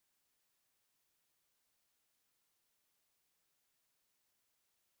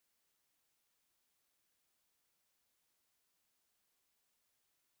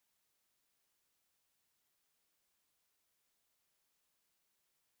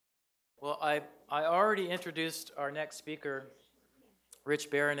Well, I already introduced our next speaker, Rich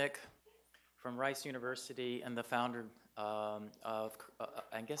Baraniuk from Rice University and the founder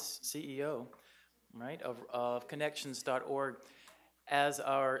I guess, CEO, right, of Connections.org as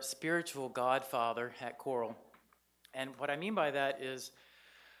our spiritual godfather at Coral. And what I mean by that is,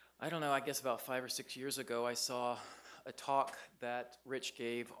 I don't know, I guess about 5 or 6 years ago, I saw a talk that Rich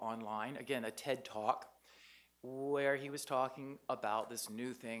gave online, again, a TED Talk, where he was talking about this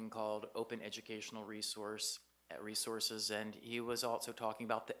new thing called open educational resources, and he was also talking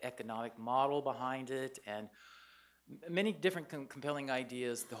about the economic model behind it, and many different compelling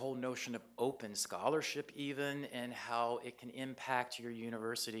ideas, the whole notion of open scholarship even, and how it can impact your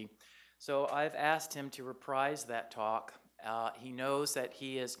university. So I've asked him to reprise that talk. He knows that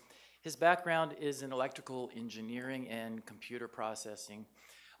his background is in electrical engineering and computer processing.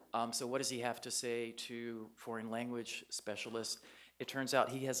 So what does he have to say to foreign language specialists? It turns out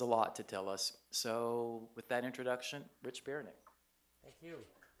he has a lot to tell us. So with that introduction, Rich Baraniuk. Thank you.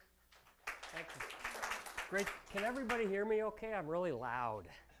 Thank you. Great. Can everybody hear me okay? I'm really loud.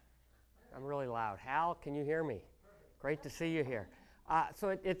 Hal, can you hear me? Great to see you here.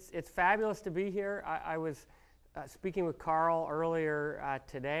 So it's fabulous to be here. I was speaking with Carl earlier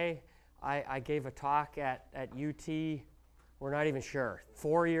today. I gave a talk at UT. We're not even sure,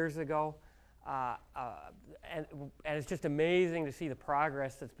 4 years ago. And it's just amazing to see the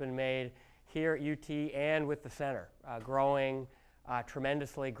progress that's been made here at UT and with the center, growing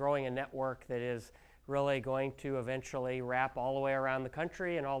tremendously, growing a network that is really going to eventually wrap all the way around the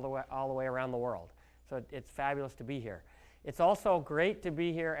country and all the way around the world. So it's fabulous to be here. It's also great to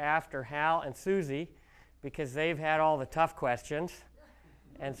be here after Hal and Susie, because they've had all the tough questions.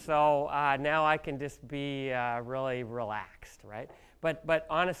 And so now I can just be really relaxed, right? But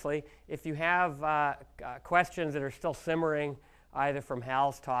honestly, if you have questions that are still simmering, either from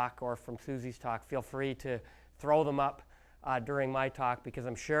Hal's talk or from Susie's talk, feel free to throw them up during my talk, because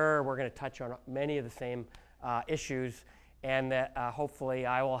I'm sure we're going to touch on many of the same issues, and that hopefully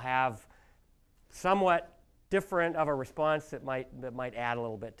I will have somewhat different of a response that might add a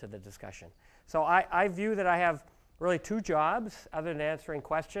little bit to the discussion. So I view that I have really two jobs other than answering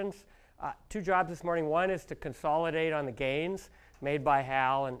questions. Two jobs this morning. One is to consolidate on the gains made by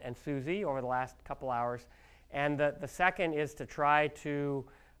Hal and Susie over the last couple hours. And the second is to try to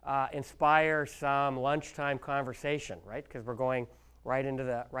inspire some lunchtime conversation, right? Because we're going right into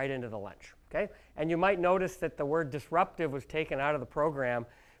the lunch, okay? And you might notice that the word disruptive was taken out of the program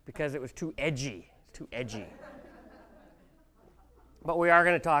because it was too edgy. It's too edgy. But we are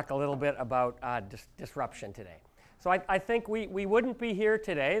going to talk a little bit about disruption today. So I think we wouldn't be here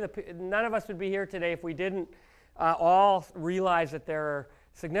today. None of us would be here today if we didn't all realize that there are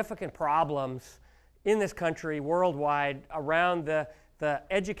significant problems in this country, worldwide, around the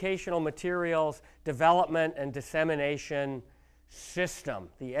educational materials development and dissemination system,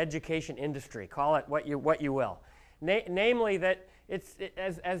 the education industry. Call it what you will. Namely, that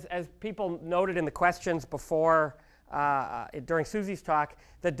as people noted in the questions before, during Susie's talk,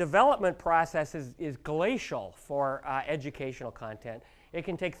 the development process is glacial for educational content. It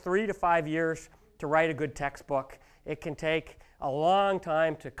can take 3 to 5 years to write a good textbook. It can take a long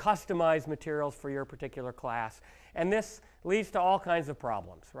time to customize materials for your particular class. And this leads to all kinds of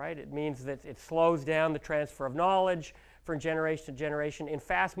problems, right? It means that it slows down the transfer of knowledge from generation to generation. In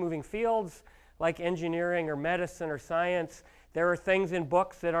fast-moving fields like engineering or medicine or science, there are things in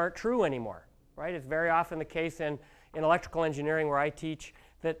books that aren't true anymore, right? It's very often the case in electrical engineering, where I teach,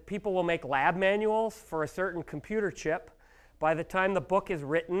 that people will make lab manuals for a certain computer chip. By the time the book is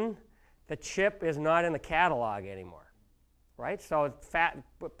written, the chip is not in the catalog anymore, right? So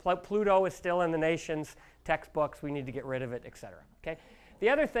Pluto is still in the nation's textbooks. We need to get rid of it, et cetera, okay? The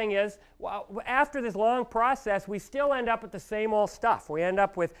other thing is, well, after this long process, we still end up with the same old stuff. We end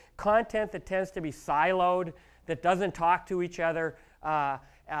up with content that tends to be siloed, that doesn't talk to each other,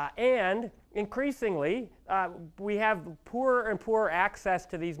 and increasingly, we have poorer and poorer access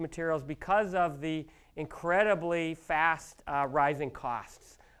to these materials because of the incredibly fast rising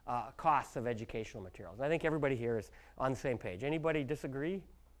costs of educational materials. And I think everybody here is on the same page. Anybody disagree?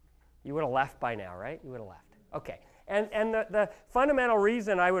 You would have left by now, right? You would have left. Okay. And the fundamental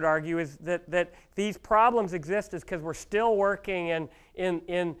reason, I would argue, is that these problems exist is because we're still working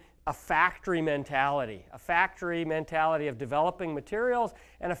in a factory mentality of developing materials,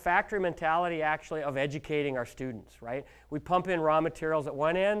 and a factory mentality actually of educating our students, right? We pump in raw materials at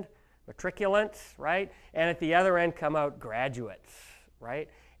one end, matriculants, right? And at the other end come out graduates, right?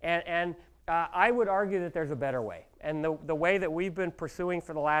 And I would argue that there's a better way. And the way that we've been pursuing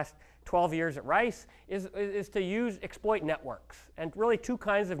for the last 12 years at Rice is to exploit networks, and really two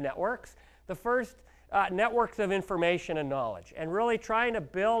kinds of networks. The first, networks of information and knowledge, and really trying to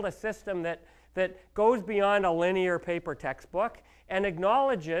build a system that goes beyond a linear paper textbook and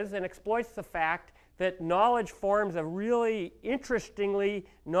acknowledges and exploits the fact that knowledge forms a really interestingly,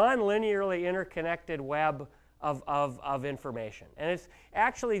 non-linearly interconnected web of information. And it's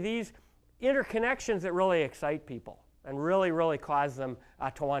actually these interconnections that really excite people and really cause them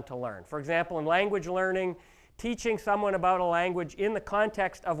to want to learn. For example, in language learning, teaching someone about a language in the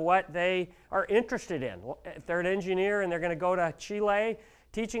context of what they are interested in. If they're an engineer and they're going to go to Chile,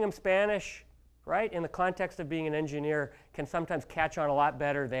 teaching them Spanish, right, in the context of being an engineer can sometimes catch on a lot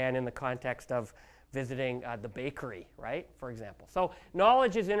better than in the context of visiting the bakery, right, for example. So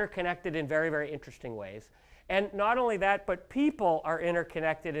knowledge is interconnected in very interesting ways. And not only that, but people are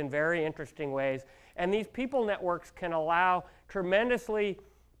interconnected in very interesting ways. And these people networks can allow tremendously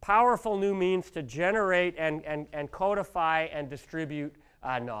powerful new means to generate and codify and distribute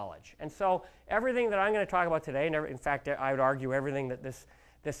knowledge. And so everything that I'm going to talk about today, and in fact, I would argue everything that this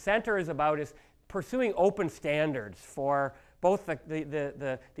center is about is pursuing open standards for both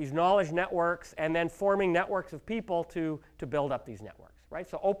these knowledge networks and then forming networks of people to build up these networks, right?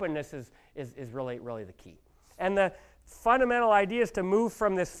 So openness is really the key. And the fundamental idea is to move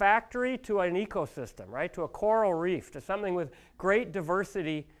from this factory to an ecosystem, right? To a coral reef, to something with great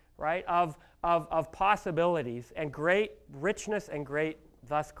diversity, right? Of possibilities and great richness and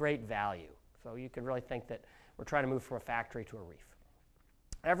thus great value. So you can really think that we're trying to move from a factory to a reef.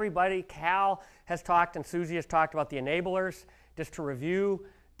 Everybody, Cal has talked and Susie has talked about the enablers. Just to review,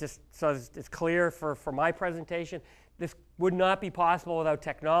 just so it's clear for my presentation, this would not be possible without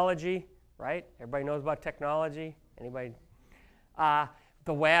technology, right? Everybody knows about technology. Anybody?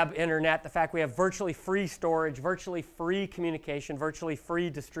 The web, internet, the fact we have virtually free storage, virtually free communication, virtually free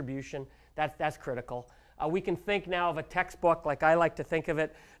distribution, that's critical. We can think now of a textbook, like I like to think of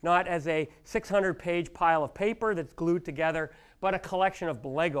it, not as a 600-page pile of paper that's glued together, but a collection of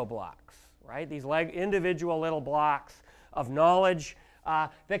Lego blocks, right? These individual little blocks of knowledge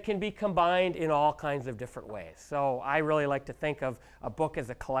that can be combined in all kinds of different ways. So I really like to think of a book as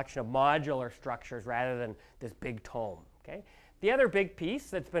a collection of modular structures rather than this big tome, okay? The other big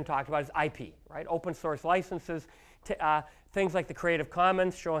piece that's been talked about is IP, right? Open source licenses, things like the Creative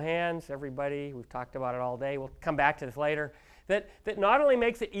Commons, show of hands, everybody, we've talked about it all day, we'll come back to this later, that not only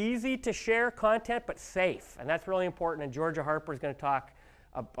makes it easy to share content, but safe, and that's really important, and Georgia Harper is going to talk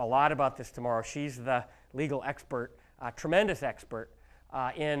a lot about this tomorrow. She's the legal expert, tremendous expert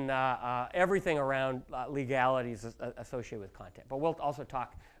in everything around legalities associated with content. But we'll also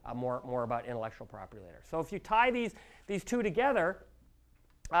talk more about intellectual property later. So if you tie these two together,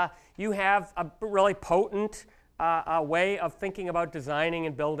 you have a really potent way of thinking about designing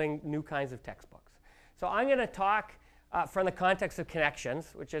and building new kinds of textbooks. So I'm going to talk from the context of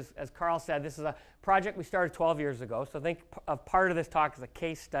connections, which is, as Carl said, this is a project we started 12 years ago. So think of part of this talk as a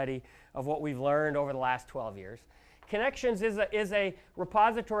case study of what we've learned over the last 12 years. Connections is a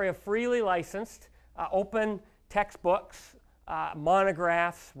repository of freely licensed, open textbooks,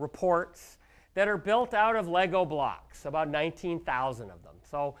 monographs, reports that are built out of Lego blocks, about 19,000 of them.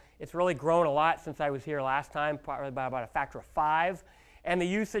 So it's really grown a lot since I was here last time, probably by about a factor of 5. And the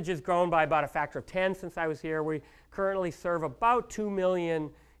usage has grown by about a factor of 10 since I was here. We currently serve about 2 million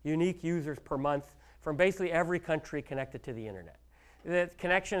unique users per month from basically every country connected to the internet. The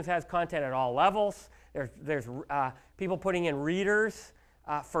Connections has content at all levels. There's people putting in readers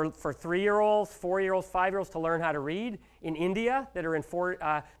for 3-year-olds, 4-year-olds, 5-year-olds to learn how to read in India that are in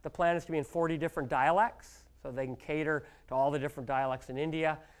the plan is to be in 40 different dialects, so they can cater to all the different dialects in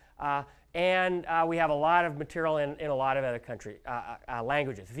India. And we have a lot of material in a lot of other country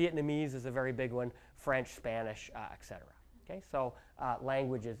languages. Vietnamese is a very big one, French, Spanish, etc. Okay, so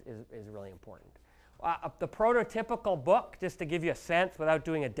language is really important. The prototypical book, just to give you a sense without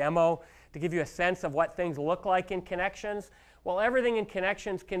doing a demo, to give you a sense of what things look like in Connections. Well, everything in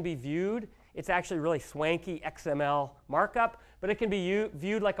Connections can be viewed. It's actually really swanky XML markup, but it can be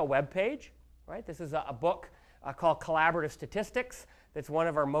viewed like a web page, right? This is a book called Collaborative Statistics. That's one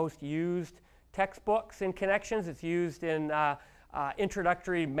of our most used textbooks in Connections. It's used in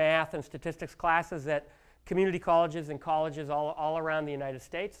introductory math and statistics classes at community colleges and colleges all around the United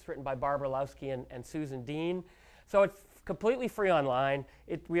States. It's written by Barbara Lowski and Susan Dean. So it's completely free online.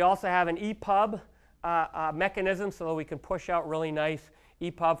 We also have an EPUB mechanism so that we can push out really nice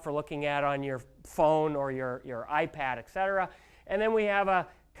EPUB for looking at on your phone or your iPad, etc. And then we have a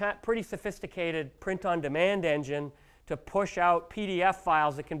pretty sophisticated print-on-demand engine to push out PDF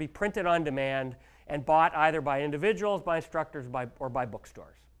files that can be printed on demand and bought either by individuals, by instructors, or by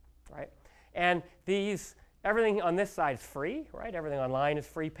bookstores. right? And everything on this side is free, right? Everything online is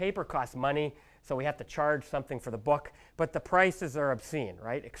free. Paper costs money, so we have to charge something for the book, but the prices are obscene,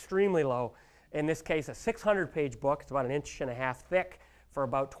 right? Extremely low. In this case, a 600-page book, it's about 1.5 inches thick, for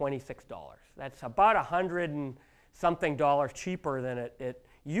about $26. That's about $100 and something cheaper than it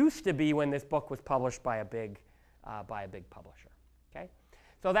used to be when this book was published by a big publisher. Okay,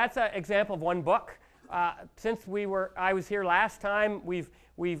 so that's an example of one book. Since I was here last time, we've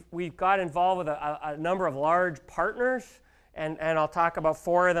got involved with a number of large partners, and I'll talk about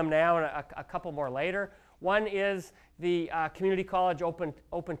 4 of them now and a couple more later. One is the Community College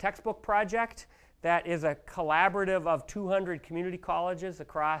Open Textbook Project. That is a collaborative of 200 community colleges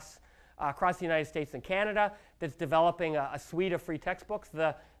across the United States and Canada that's developing a suite of free textbooks.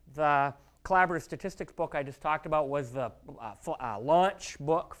 The collaborative statistics book I just talked about was the launch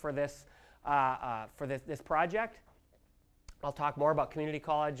book for this project. I'll talk more about community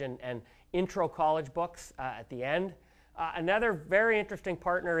college and intro college books at the end. Another very interesting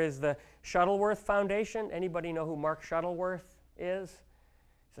partner is the Shuttleworth Foundation. Anybody know who Mark Shuttleworth is?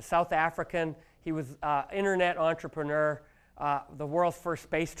 He's a South African. He was an internet entrepreneur, the world's first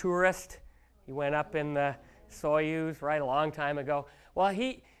space tourist. He went up in the Soyuz, right, a long time ago. Well,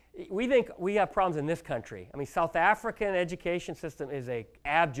 we think we have problems in this country. I mean, South African education system is an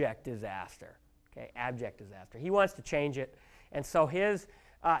abject disaster, okay, abject disaster. He wants to change it, and so his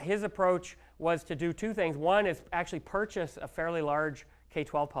approach was to do 2 things. One is actually purchase a fairly large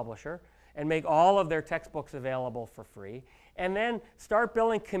K-12 publisher and make all of their textbooks available for free, and then start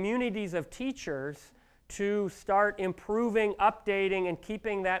building communities of teachers to start improving, updating, and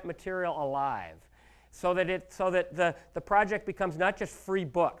keeping that material alive, so that the project becomes not just free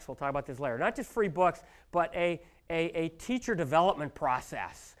books. We'll talk about this later. Not just free books, but a teacher development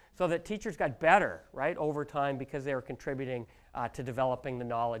process, so that teachers got better, right, over time because they were contributing to developing the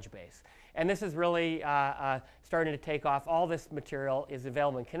knowledge base. And this is really starting to take off. All this material is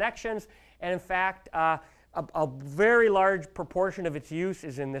available in Connections, and in fact, a very large proportion of its use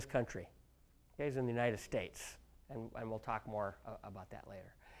is in this country. Okay, it's in the United States, and we'll talk more about that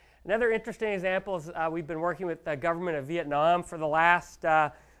later. Another interesting example is we've been working with the government of Vietnam for the last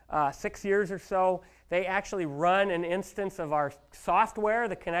 6 years or so. They actually run an instance of our software,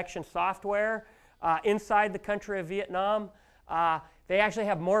 the Connection software, inside the country of Vietnam. They actually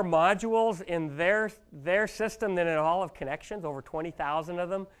have more modules in their system than in all of Connections, over 20,000 of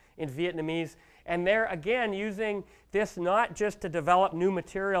them in Vietnamese. And they're, again, using this not just to develop new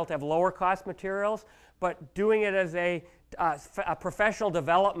material, to have lower cost materials, but doing it as a professional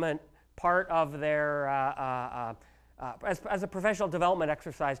development part of their, as a professional development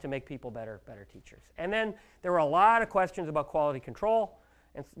exercise to make people better teachers. And then there were a lot of questions about quality control,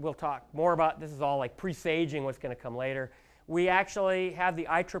 and we'll talk more about, this is all like presaging what's going to come later. We actually have the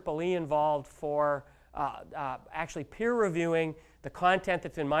IEEE involved for actually peer reviewing the content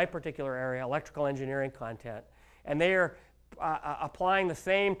that's in my particular area, electrical engineering content. And they are applying the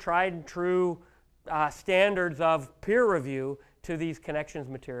same tried and true standards of peer review to these Connections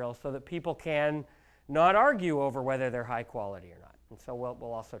materials so that people can not argue over whether they're high quality or not. And so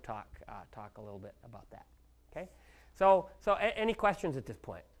we'll also talk a little bit about that. Okay? So any questions at this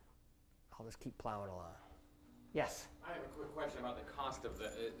point? I'll just keep plowing along. Yes? I have a quick question about the cost of the,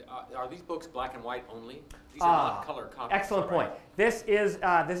 are these books black and white only? These are not color copies. Excellent point. This is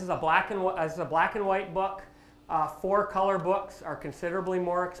a black and white book. 4 color books are considerably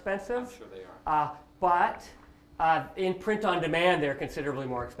more expensive. I'm sure they are. But in print on demand, they're considerably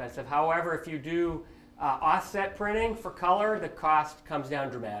more expensive. However, if you do offset printing for color, the cost comes down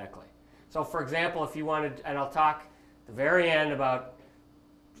dramatically. So for example, if you wanted, and I'll talk at the very end about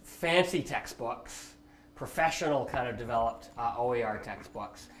fancy textbooks, professional kind of developed OER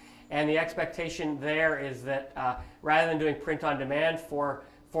textbooks. And the expectation there is that rather than doing print on demand for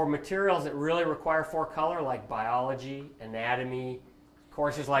materials that really require 4 color, like biology, anatomy,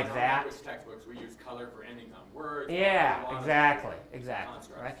 courses like that. Language textbooks, we use color for ending on words. Yeah, exactly.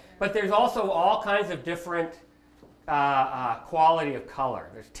 Right? But there's also all kinds of different quality of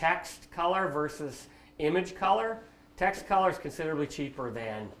color. There's text color versus image color. Text color is considerably cheaper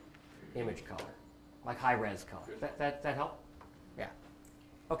than image color, like high-res color. That help? Yeah.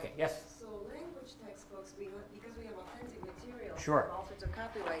 Okay, yes? So language textbooks, because we have authentic material, Sure. all sorts of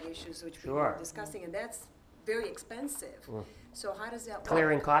copyright issues which we Sure. were discussing, and that's very expensive. So how does that work?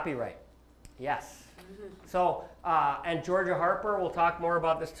 Clearing copyright. Yes. So, and Georgia Harper will talk more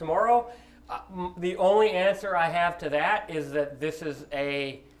about this tomorrow. The only answer I have to that is that this is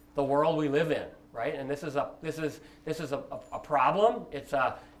the world we live in, right? And this is a problem. It's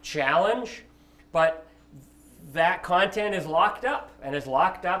a challenge, but that content is locked up, and is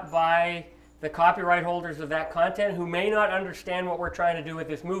locked up by the copyright holders of that content who may not understand what we're trying to do with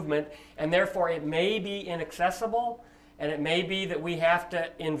this movement, and therefore it may be inaccessible, and it may be that we have to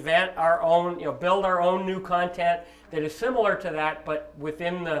invent our own, build our own new content that is similar to that, but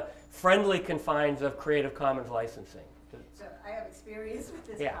within the friendly confines of Creative Commons licensing. So I have experience with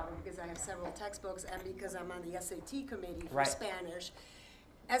this problem because I have several textbooks and because I'm on the SAT committee for Spanish.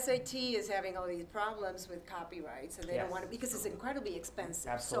 SAT is having all these problems with copyrights, and they don't want to, because it's incredibly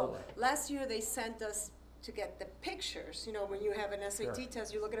expensive. Absolutely. So last year they sent us to get the pictures. When you have an SAT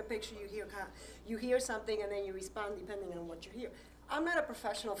test, you look at a picture, you hear something, and then you respond depending on what you hear. I'm not a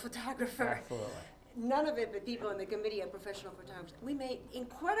professional photographer. Absolutely. None of it, but people in the committee are professional photographers. We made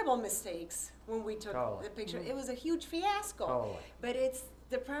incredible mistakes when we took the picture. It was a huge fiasco. But it's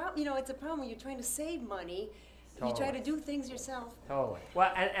the problem. It's a problem when you're trying to save money. You try to do things yourself.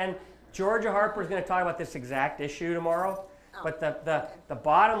 Well, and Georgia Harper is going to talk about this exact issue tomorrow. But the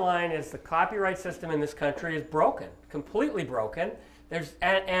bottom line is the copyright system in this country is broken, completely broken.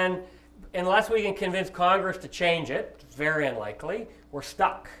 And unless we can convince Congress to change it, it's very unlikely, we're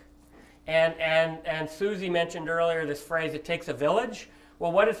stuck. And Susie mentioned earlier this phrase, it takes a village.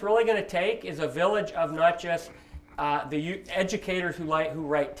 Well, what it's really going to take is a village of not just the educators who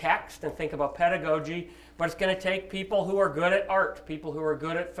write text and think about pedagogy, but it's going to take people who are good at art, people who are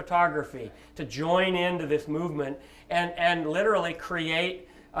good at photography, to join into this movement and literally create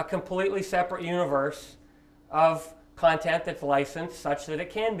a completely separate universe of content that's licensed such that it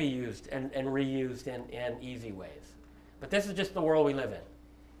can be used and reused in easy ways. But this is just the world we live in,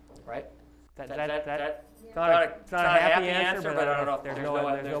 right? It's not a happy answer, but I don't know if there's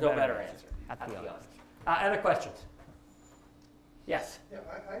no better answer. To be honest. Other questions? Yes. Yeah,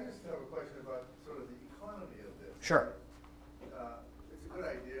 I just have a question about sort of the economy of this. Sure. It's a good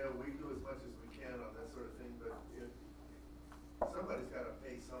idea. We do as much as we can on that sort of thing, but somebody's got to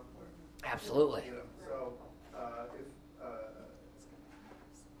pay somewhere. Absolutely. So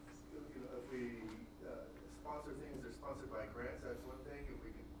if we sponsor things that are sponsored by grants, that's one thing. If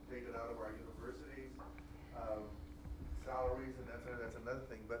we can take it out of our universities, salaries, and that's another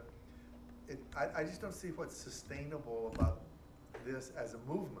thing. But I just don't see what's sustainable about this as a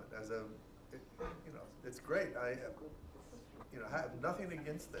movement, it's great. I have nothing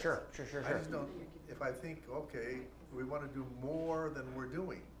against this. Sure. I just don't, if I think, okay, we want to do more than we're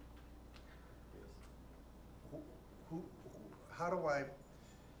doing, how do I,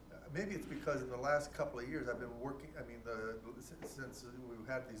 maybe it's because in the last couple of years I've been working, since we've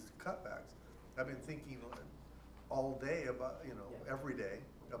had these cutbacks, I've been thinking all day about, every day,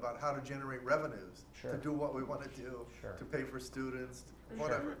 about how to generate revenues to do what we want to do, to pay for students,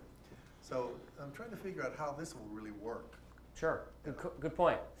 whatever. So I'm trying to figure out how this will really work. Sure, good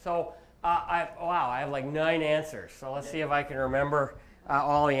point. So I have like 9 answers. So let's see if I can remember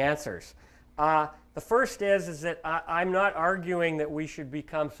all the answers. The first is that I'm not arguing that we should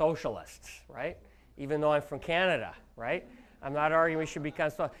become socialists, right? Even though I'm from Canada, right? I'm not arguing we should become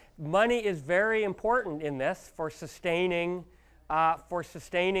socialists. Money is very important in this for sustaining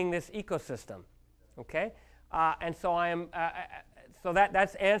this ecosystem, okay? And so so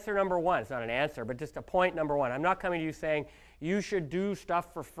that's answer number 1. It's not an answer, but just a point number 1. I'm not coming to you saying you should do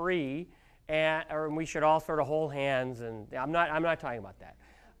stuff for free, or we should all sort of hold hands, and I'm not talking about that.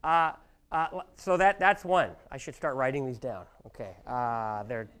 So that's 1. I should start writing these down. Okay,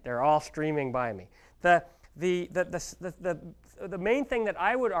 they're all streaming by me. The main thing that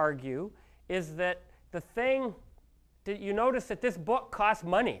I would argue is that you notice that this book costs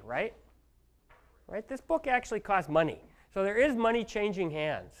money, right? Right? This book actually costs money. So there is money changing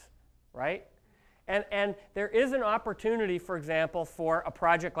hands, right? And there is an opportunity, for example, for a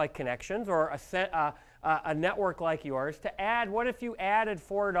project like Connections or a network like yours to add, what if you added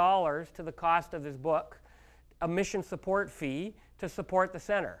 $4 to the cost of this book, a mission support fee to support the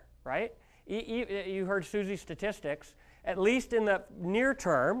center, right? You heard Susie's statistics. At least in the near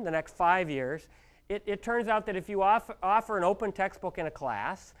term, the next 5 years, it turns out that if you offer an open textbook in a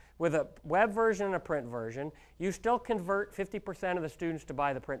class with a web version and a print version, you still convert 50% of the students to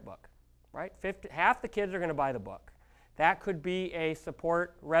buy the print book, right? Half the kids are going to buy the book. That could be a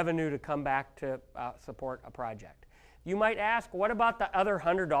support revenue to come back to support a project. You might ask, what about the other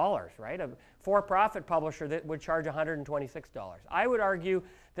 $100, right? A for-profit publisher that would charge $126. I would argue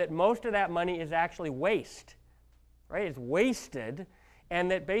that most of that money is actually waste, right? It's wasted, and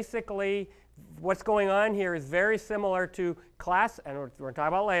that basically what's going on here is very similar to and we're going to talk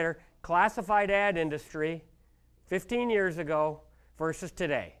about later, classified ad industry 15 years ago versus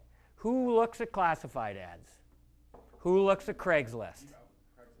today. Who looks at classified ads? Who looks at Craigslist?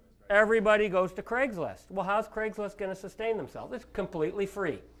 everybody goes to Craigslist. Well, how's Craigslist going to sustain themselves? It's completely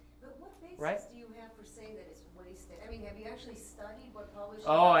free. But what basis Right? do you have for saying that it's wasted? I mean, have you actually studied what publishing?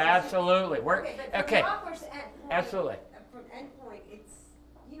 Oh, is? absolutely. Okay, but from Okay. the author's endpoint, Absolutely. From endpoint, it's,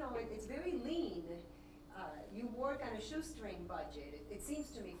 you know, it's very lean. You work on a shoestring budget. It seems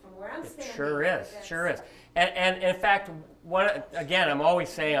to me, from where I'm standing. Sure is, that's- sure is. And in fact, again, I'm always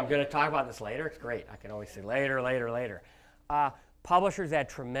saying I'm going to talk about this later. It's great. I can always say later, later, later. Publishers add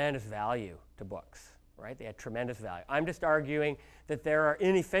tremendous value to books, right? They add tremendous value. I'm just arguing that there are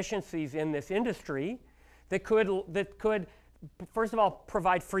inefficiencies in this industry that could, first of all,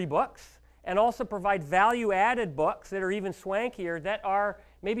 provide free books and also provide value-added books that are even swankier that are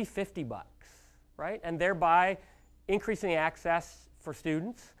maybe $50, right? And thereby increasing access for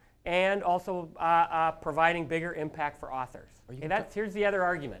students and also providing bigger impact for authors. Okay, here's the other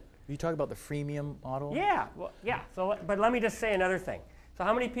argument. Are you talking about the freemium model? Yeah, well, yeah. So, but let me just say another thing. So,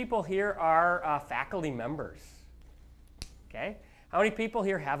 how many people here are faculty members? Okay. How many people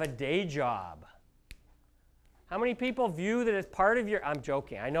here have a day job? How many people view that as part of your? I'm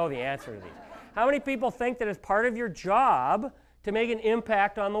joking. I know the answer to these. How many people think that as part of your job to make an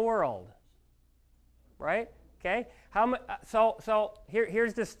impact on the world? Right. Okay.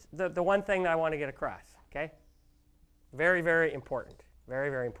 Here's just the one thing that I want to get across. Okay. Very, very important. Very,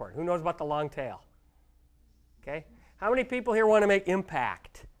 very important. Who knows about the long tail? Okay. How many people here want to make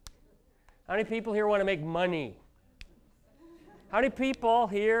impact? How many people here want to make money? How many people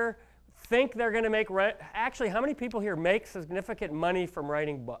here think they're going to make actually, how many people here make significant money from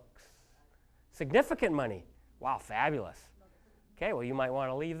writing books? Significant money. Wow, fabulous. Okay, well, you might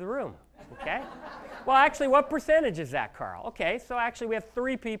want to leave the room. Okay. Well, actually, what percentage is that, Carl? Okay, so actually we have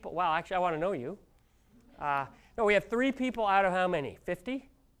 3 people. Well, actually, I want to know you. No, we have 3 people out of how many? 50?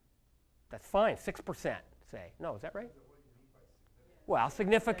 That's fine. 6%, say. No, is that right? Well,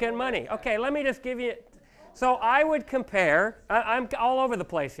 significant money. Okay, let me just give you. So I would compare, I'm all over the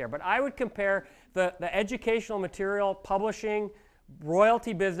place here, but I would compare the educational material publishing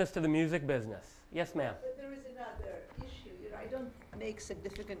royalty business to the music business. Yes, ma'am. But there is another issue. You know, I don't make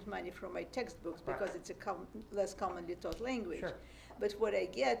significant money from my textbooks because it's a less commonly taught language. Sure. But what I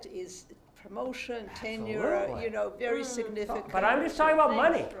get is promotion, tenure, Absolutely. you know, very significant. But I'm just talking about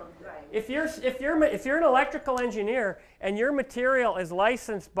money. things from- right. If you're an electrical engineer and your material is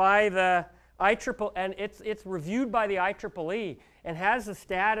licensed by the IEEE and it's reviewed by the IEEE and has the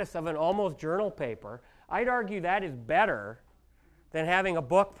status of an almost journal paper, I'd argue that is better than having a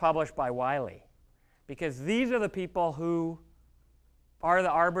book published by Wiley, because these are the people who are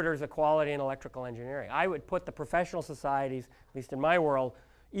the arbiters of quality in electrical engineering. I would put the professional societies, at least in my world,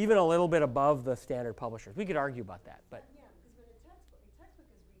 even a little bit above the standard publishers. We could argue about that, but Yeah, because when a textbook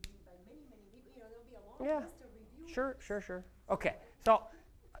is reviewed by many, many people, you know, there'll be a long yeah, list of reviews. sure. Okay, so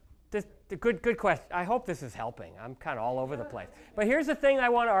the good question. I hope this is helping. I'm kind of all over the place. But here's the thing I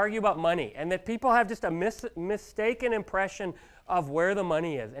want to argue about money, and that people have just a mistaken impression of where the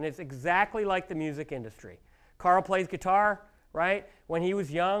money is, and it's exactly like the music industry. Carl plays guitar, right? When he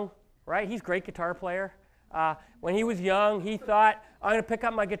was young, right? He's a great guitar player. When he was young, he thought, I'm going to pick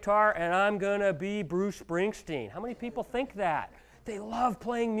up my guitar and I'm going to be Bruce Springsteen. How many people think that? They love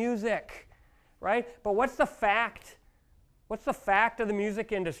playing music, right? But what's the fact? What's the fact of the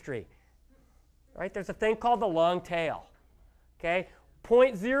music industry? Right? There's a thing called the long tail. Okay?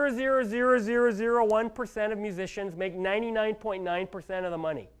 0.00001% of musicians make 99.9% of the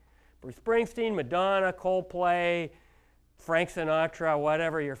money. Bruce Springsteen, Madonna, Coldplay, Frank Sinatra,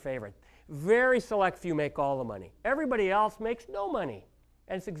 whatever your favorite. Very select few make all the money. Everybody else makes no money.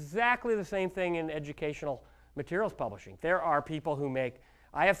 And it's exactly the same thing in educational materials publishing. There are people who make,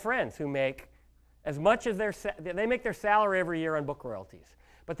 I have friends who make as much as they make their salary every year on book royalties.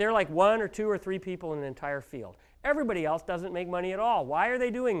 But they're like 1 or 2 or 3 people in an entire field. Everybody else doesn't make money at all. Why are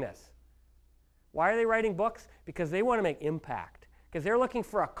they doing this? Why are they writing books? Because they want to make impact. Because they're looking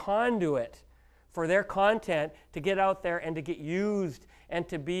for a conduit for their content to get out there and to get used and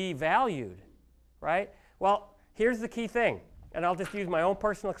to be valued, right? Well, here's the key thing, and I'll just use my own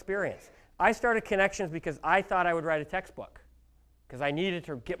personal experience. I started Connections because I thought I would write a textbook, because I needed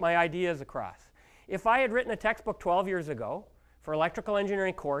to get my ideas across. If I had written a textbook 12 years ago for electrical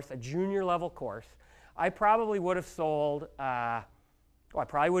engineering course, a junior level course, I probably would have sold, I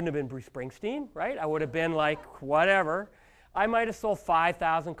probably wouldn't have been Bruce Springsteen, right? I would have been like whatever. I might have sold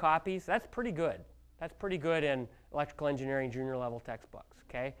 5,000 copies. That's pretty good. That's pretty good in electrical engineering junior level textbooks,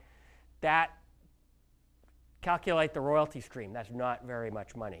 okay? That, calculate the royalty stream. That's not very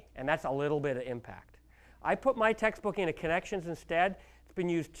much money. And that's a little bit of impact. I put my textbook into Connections instead. It's been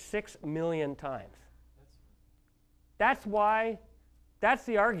used 6 million times. That's why That's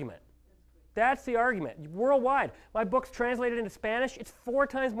the argument. That's the argument. Worldwide. My book's translated into Spanish. It's 4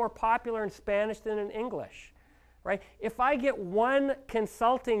 times more popular in Spanish than in English. Right? If I get one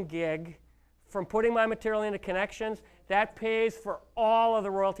consulting gig from putting my material into Connections, that pays for all of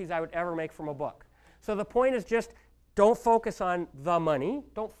the royalties I would ever make from a book. So the point is just don't focus on the money.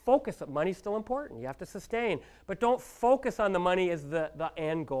 Don't focus on money's still important. You have to sustain. But don't focus on the money as the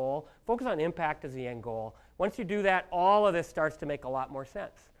end goal. Focus on impact as the end goal. Once you do that, all of this starts to make a lot more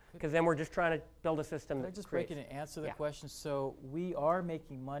sense. Because then we're just trying to build a system Can I that just creates. break in and answer the Yeah. question? So we are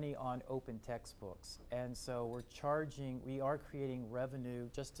making money on open textbooks, and so we are creating revenue,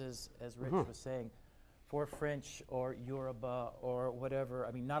 just as Rich was saying, for French or Yoruba or whatever.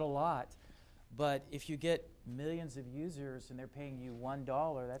 I mean, not a lot, but if you get millions of users and they're paying you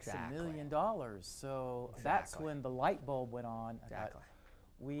 $1, that's Exactly. $1 million. So that's Exactly. when the light bulb went on. I thought, Exactly.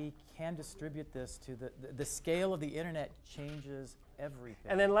 we can distribute this to the scale of the internet changes everything.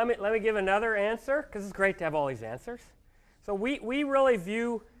 And then let me give another answer, because it's great to have all these answers. So we really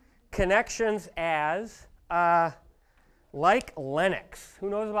view Connections as like Linux. Who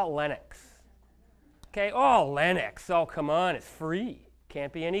knows about Linux? Okay, oh, Linux, oh, come on, it's free.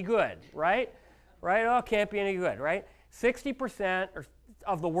 Can't be any good, right? Right, oh, can't be any good, right? 60%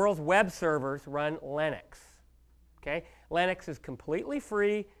 of the world's web servers run Linux, okay? Linux is completely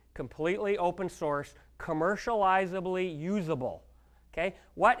free, completely open source, commercializably usable. Okay,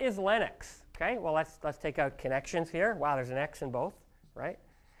 what is Linux? Okay, well let's take out Connections here. Wow, there's an X in both, right?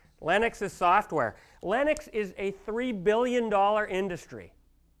 Linux is software. Linux is a $3 billion industry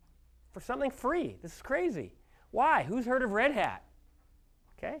for something free. This is crazy. Why? Who's heard of Red Hat?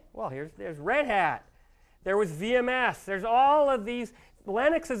 Okay, well there's Red Hat. There was VMS. There's all of these.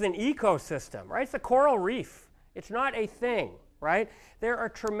 Linux is an ecosystem, right? It's a coral reef. It's not a thing, right? There are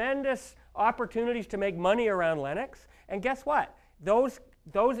tremendous opportunities to make money around Linux, and guess what? Those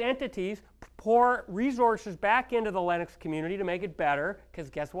entities pour resources back into the Linux community to make it better, because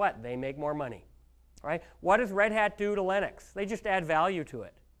guess what? They make more money, right? What does Red Hat do to Linux? They just add value to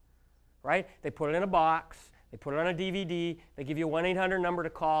it, right? They put it in a box, they put it on a DVD, they give you a 1-800 number to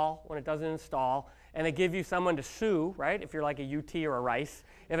call when it doesn't install, and they give you someone to sue, right? If you're like a UT or a Rice,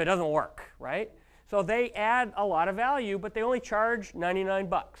 if it doesn't work, right? So they add a lot of value, but they only charge 99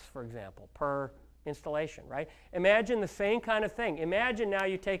 bucks, for example, per installation, right? Imagine the same kind of thing. Imagine now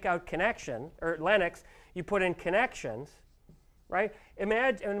you take out Connection, or Linux, you put in Connections, right?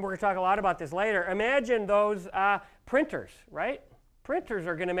 Imagine, and we're going to talk a lot about this later, imagine those printers, right? Printers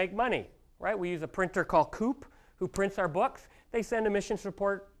are going to make money, right? We use a printer called Coop, who prints our books. They send a mission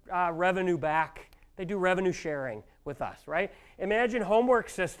support revenue back. They do revenue sharing with us, right? Imagine homework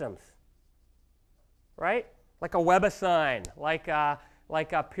systems, right? Like a WebAssign, like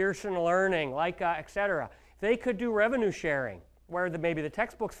a Pearson Learning, like et cetera. They could do revenue sharing, where maybe the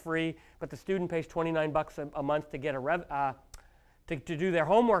textbook's free, but the student pays 29 bucks a month to get to do their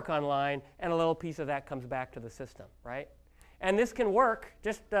homework online, and a little piece of that comes back to the system, right? And this can work.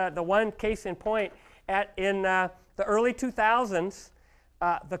 Just the one case in point, in the early 2000s,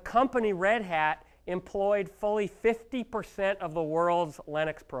 the company Red Hat employed fully 50% of the world's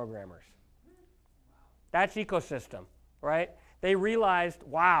Linux programmers. That's ecosystem, right? They realized,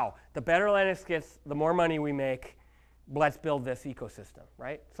 wow, the better Linux gets, the more money we make. Let's build this ecosystem,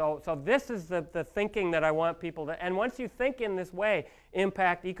 right? So this is the thinking that I want people to, and once you think in this way,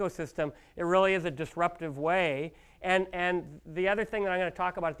 impact ecosystem, it really is a disruptive way. And the other thing that I'm going to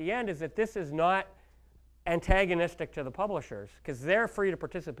talk about at the end is that this is not antagonistic to the publishers, because they're free to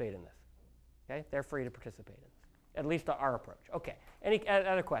participate in this. Okay, they're free to participate in this, at least our approach. Okay, any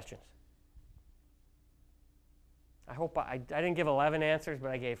other questions? I hope I didn't give 11 answers,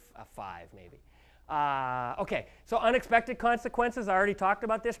 but I gave 5 maybe. Okay, so unexpected consequences. I already talked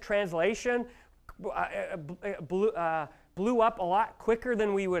about this. Translation blew up a lot quicker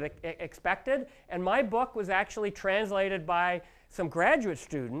than we would expected, and my book was actually translated by some graduate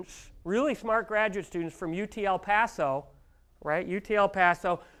students, really smart graduate students from UT El Paso, right? UT El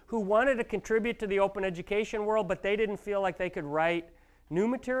Paso, who wanted to contribute to the open education world, but they didn't feel like they could write new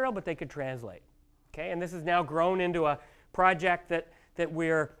material, but they could translate. Okay, and this has now grown into a project that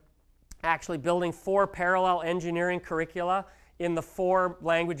we're actually building 4 parallel engineering curricula in the 4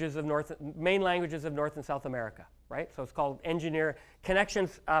 languages of main languages of North and South America, right? So it's called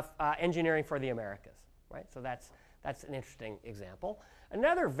Connections of Engineering for the Americas, right? So that's an interesting example.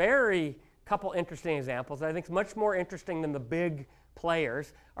 Another couple interesting examples that I think is much more interesting than the big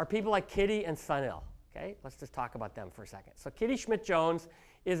players are people like Kitty and Sunil. Okay, let's just talk about them for a second. So Kitty Schmidt-Jones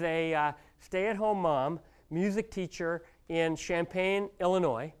is a stay-at-home mom, music teacher in Champaign,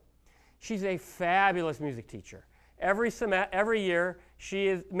 Illinois. She's a fabulous music teacher. Every year,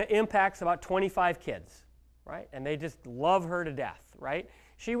 She impacts about 25 kids, right? And they just love her to death, right?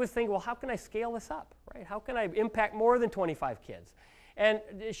 She was thinking, well, how can I scale this up, right? How can I impact more than 25 kids? And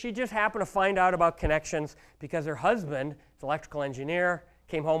she just happened to find out about connections because her husband, is an electrical engineer,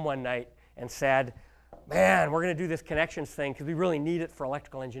 came home one night and said, man, we're going to do this connections thing because we really need it for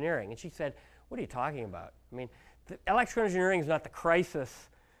electrical engineering. And she said, what are you talking about? I mean, electrical engineering is not the crisis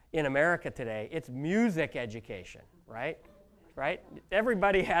in America today. It's music education, right? Right?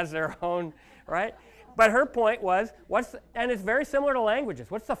 Everybody has their own, right? But her point was, and it's very similar to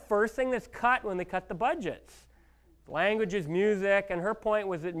languages. What's the first thing that's cut when they cut the budgets? Languages, music, and her point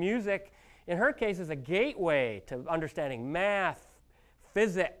was that music, in her case, is a gateway to understanding math,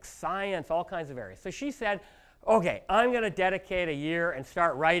 physics, science, all kinds of areas. So she said, okay, I'm going to dedicate a year and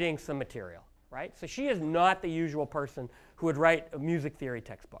start writing some material, right? So she is not the usual person who would write a music theory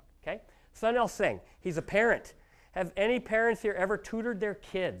textbook, okay? Sunil Singh, he's a parent. Have any parents here ever tutored their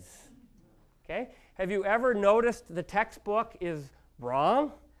kids? Okay? Have you ever noticed the textbook is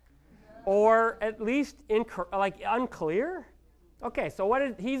wrong? Or at least unclear? Okay,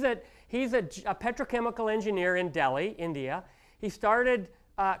 so he's a petrochemical engineer in Delhi, India. He started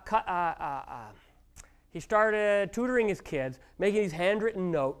tutoring his kids, making these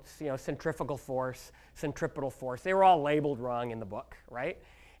handwritten notes, centrifugal force, centripetal force. They were all labeled wrong in the book, right?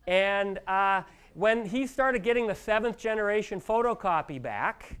 And when he started getting the 7th generation photocopy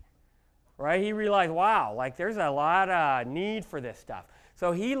back, right, he realized, wow, like there's a lot of need for this stuff.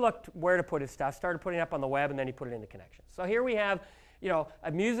 So he looked where to put his stuff, started putting it up on the web, and then he put it into Connections. So here we have,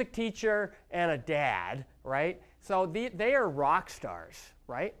 a music teacher and a dad, right? So they are rock stars,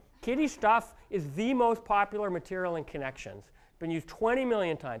 right? Kiddie stuff is the most popular material in Connections. Been used 20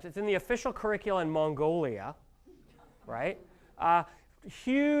 million times. It's in the official curricula in Mongolia, right?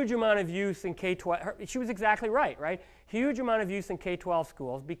 Huge amount of use in K-12. She was exactly right? Huge amount of use in K-12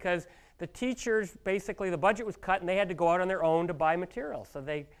 schools because the teachers, basically, the budget was cut and they had to go out on their own to buy material. So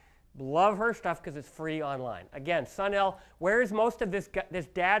they love her stuff because it's free online. Again, Sunil, where is most of this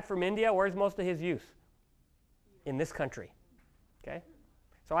dad from India, where's most of his use? In this country, okay?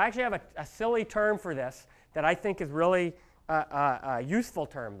 So I actually have a silly term for this that I think is really a useful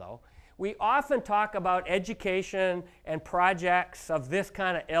term, though. We often talk about education and projects of this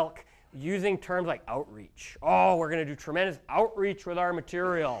kind of ilk using terms like outreach. Oh, we're going to do tremendous outreach with our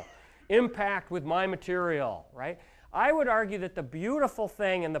material. Impact with my material, right? I would argue that the beautiful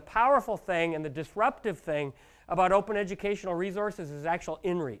thing and the powerful thing and the disruptive thing about open educational resources is actual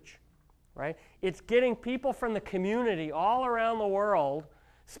inreach, right? It's getting people from the community all around the world,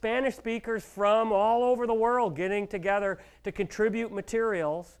 Spanish speakers from all over the world getting together to contribute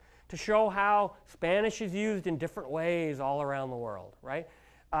materials to show how Spanish is used in different ways all around the world, right?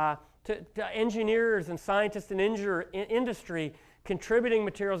 To engineers and scientists in industry contributing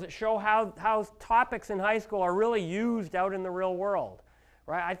materials that show how topics in high school are really used out in the real world,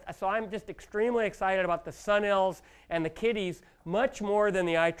 right? So I'm just extremely excited about the Sunils and the Kiddies much more than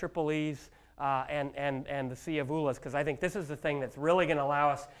the IEEEs and the Siavulas, because I think this is the thing that's really going to allow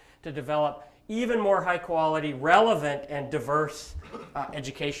us to develop even more high quality, relevant, and diverse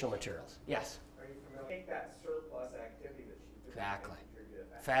educational materials. Yes? Are you familiar? Take that surplus activity that she did. Exactly.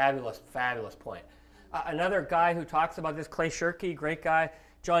 Fabulous, fabulous point. Another guy who talks about this, Clay Shirky, great guy,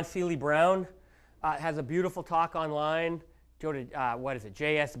 John Seeley Brown, has a beautiful talk online. Go to,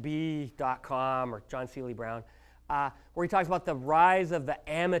 jsb.com or John Seeley Brown, where he talks about the rise of the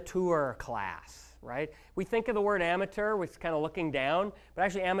amateur class, right? We think of the word amateur, which is kind of looking down, but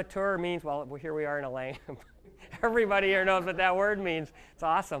actually amateur means, well, here we are in a lane. Everybody here knows what that word means. It's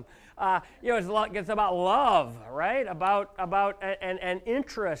awesome. It's about love, right? About an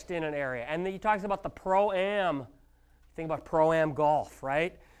interest in an area. And then he talks about the pro-am. Think about pro-am golf,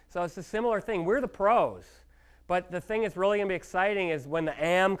 right? So it's a similar thing. We're the pros. But the thing that's really going to be exciting is when the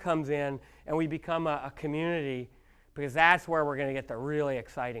am comes in and we become a community, because that's where we're going to get the really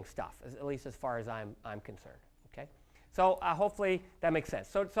exciting stuff, at least as far as I'm concerned. Okay? So hopefully that makes sense.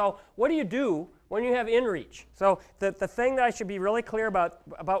 So what do you do when you have inReach? So the thing that I should be really clear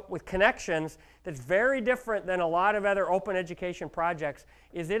about with Connections that's very different than a lot of other open education projects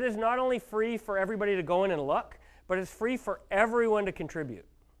is it is not only free for everybody to go in and look, but it's free for everyone to contribute.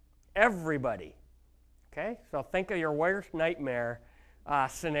 Everybody. Okay? So think of your worst nightmare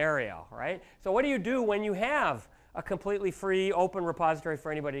scenario, right? So what do you do when you have a completely free open repository for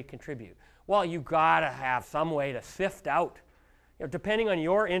anybody to contribute? Well, you've got to have some way to sift out, depending on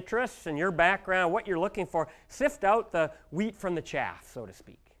your interests and your background, what you're looking for, sift out the wheat from the chaff, so to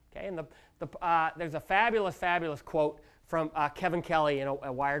speak. Okay? And there's a fabulous, fabulous quote from Kevin Kelly in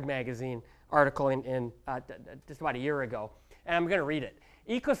a Wired magazine article in just about a year ago. and I'm going to read it.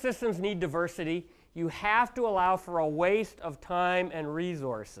 Ecosystems need diversity. You have to allow for a waste of time and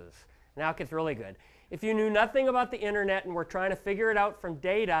resources. Now it gets really good. If you knew nothing about the internet and were trying to figure it out from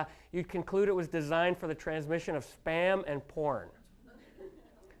data, you'd conclude it was designed for the transmission of spam and porn.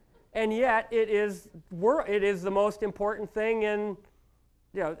 And yet it is the most important thing in,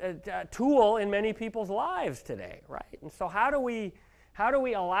 a tool in many people's lives today, right? And so how do we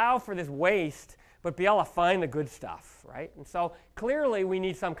allow for this waste but be able to find the good stuff, right? And so clearly we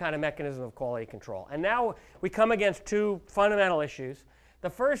need some kind of mechanism of quality control. And now we come against two fundamental issues. The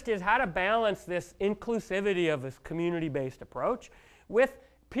first is how to balance this inclusivity of this community-based approach with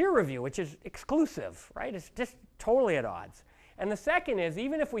peer review, which is exclusive, right? It's just totally at odds. And the second is,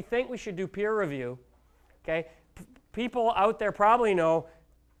 even if we think we should do peer review, okay, people out there probably know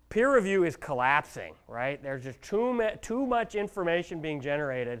peer review is collapsing, right? There's just too much information being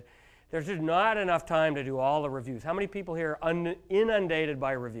generated. There's just not enough time to do all the reviews. How many people here are inundated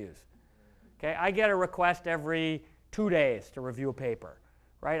by reviews? Okay, I get a request every 2 days to review a paper,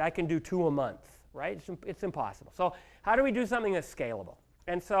 right? I can do 2 a month, right? It's impossible. So how do we do something that's scalable?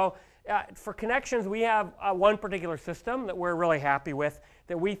 And so for connections, we have one particular system that we're really happy with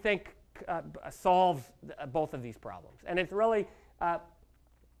that we think solves both of these problems. And it's really,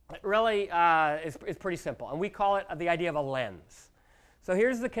 is pretty simple. And we call it the idea of a lens. So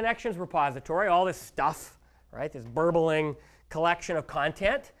here's the connections repository, all this stuff, right? This burbling collection of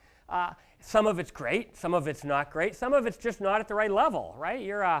content. Some of it's great, some of it's not great, some of it's just not at the right level, right?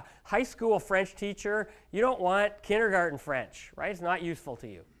 You're a high school French teacher, you don't want kindergarten French, right? It's not useful to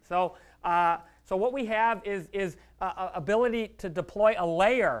you. So, so what we have is ability to deploy a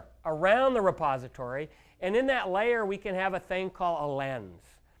layer around the repository, and in that layer we can have a thing called a lens.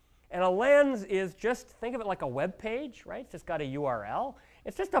 And a lens is just, think of it like a web page, right? It's just got a URL.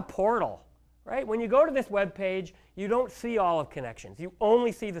 It's just a portal, right? When you go to this web page, you don't see all of connections. You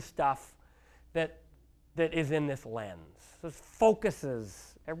only see the stuff that is in this lens. So it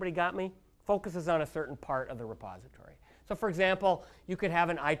focuses, everybody got me? Focuses on a certain part of the repository. So for example, you could have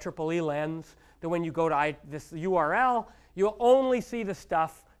an IEEE lens that when you go to this URL, you'll only see the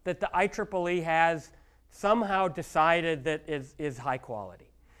stuff that the IEEE has somehow decided that is high quality.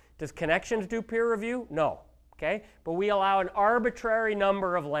 Does Connections do peer review? No, okay? But we allow an arbitrary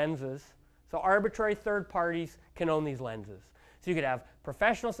number of lenses, so arbitrary third parties can own these lenses. So you could have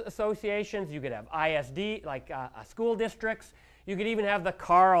professional associations, you could have ISD, like school districts, you could even have the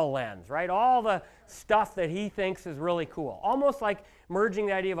Carl lens, right? All the stuff that he thinks is really cool. Almost like merging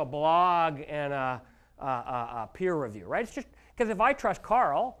the idea of a blog and a peer review, right? It's just, because if I trust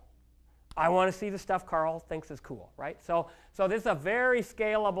Carl, I want to see the stuff Carl thinks is cool, right? So this is a very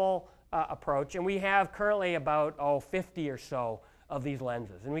scalable approach, and we have currently about 50 or so of these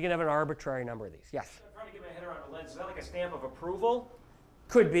lenses, and we can have an arbitrary number of these. Yes? I'm trying to get my head around a lens. Is that like a stamp of approval?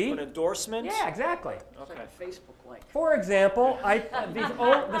 Could be. An endorsement? Yeah, exactly. Okay. Like a Facebook link. For example,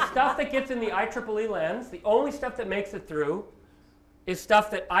 the stuff that gets in the IEEE lens, the only stuff that makes it through is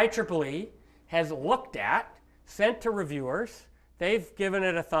stuff that IEEE has looked at, sent to reviewers. They've given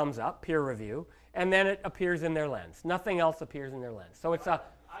it a thumbs up, peer review, and then it appears in their lens. Nothing else appears in their lens. So it's a...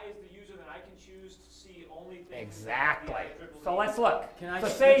 I, as the user, then I can choose to see only things... Exactly. That the IEEE So let's look. Can I so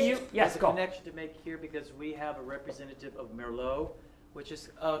switch? say you... Yes, There's a go. connection to make here because we have a representative of Merlot, which is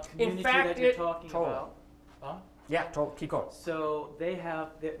a community In fact, that you're talking totally. about. Huh? Yeah, keep going. So they have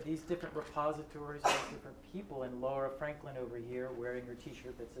these different repositories of different people, and Laura Franklin over here, wearing her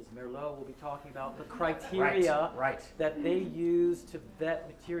T-shirt that says Merlot, will be talking about the criteria Right. that they use to vet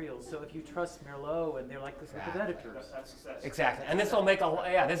materials. So if you trust Merlot, and they're like this with the editors. That's Exactly. And this will make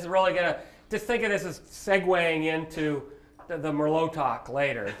this is really going to, just think of this as segueing into the Merlot talk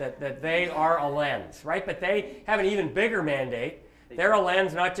later, that they are a lens, right? But they have an even bigger mandate. They're a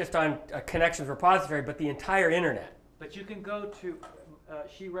lens not just on a connections repository, but the entire internet. But you can go to,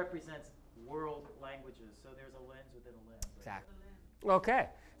 she represents world languages, so there's a lens within a lens. Exactly. Okay.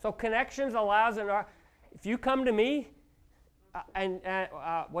 So connections allows if you come to me,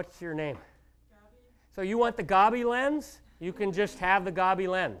 what's your name? Gabi. So you want the Gabi lens? You can just have the Gabi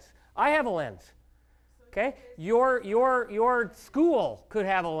lens. I have a lens. Okay. Your school could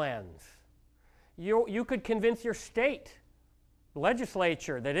have a lens. You could convince your state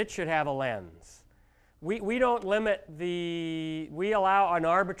legislature that it should have a lens. We don't limit we allow an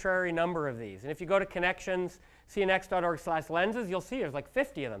arbitrary number of these. And if you go to connections, cnx.org/lenses, you'll see there's like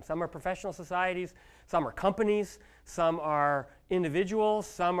 50 of them. Some are professional societies, some are companies, some are individuals,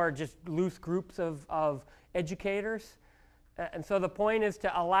 some are just loose groups of educators. And so the point is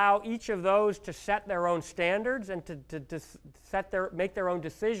to allow each of those to set their own standards and to make their own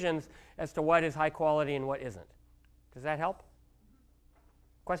decisions as to what is high quality and what isn't. Does that help?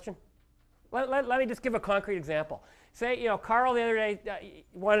 Question? Let me just give a concrete example. Say, Carl the other day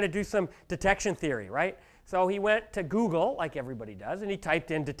wanted to do some detection theory, right? So he went to Google, like everybody does, and he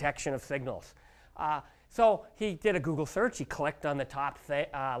typed in detection of signals. So he did a Google search. He clicked on the top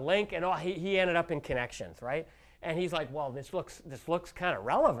link, and he ended up in connections, right? And he's like, well, this looks kind of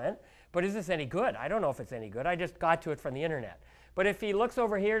relevant, but is this any good? I don't know if it's any good. I just got to it from the internet. But if he looks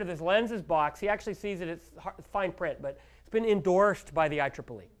over here to this lenses box, he actually sees that it's fine print, but it's been endorsed by the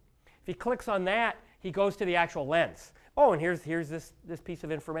IEEE. If he clicks on that, he goes to the actual lens. Oh, and here's this piece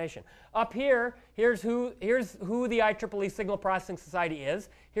of information. Up here, here's who the IEEE Signal Processing Society is.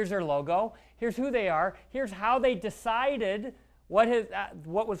 Here's their logo. Here's who they are. Here's how they decided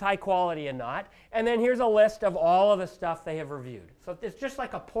what was high quality and not. And then here's a list of all of the stuff they have reviewed. So it's just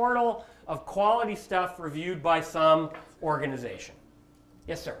like a portal of quality stuff reviewed by some organization.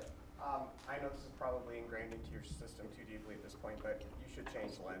 Yes, sir? I know this is probably ingrained into your system too deeply at this point, but you should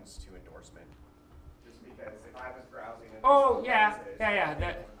change lens to endorsement. Just because if I was browsing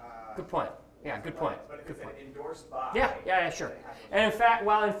and good point. Yeah, good point. But if Good it's point. endorsed by. Yeah, sure. And in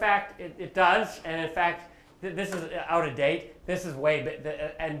fact, it does. And in fact, this is out of date. This is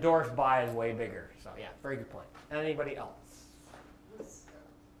endorsed by is way bigger. So yeah, very good point. Anybody else?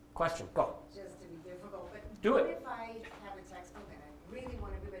 Question, go. Just to be difficult, but Do it. what if I have a textbook and I really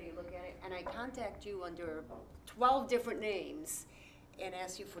want everybody to look at it, and I contact you under 12 different names and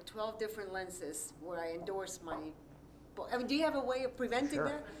ask you for 12 different lenses where I endorse my book? I mean, do you have a way of preventing Sure.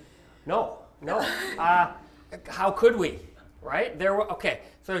 that? No. How could we? Right? Okay,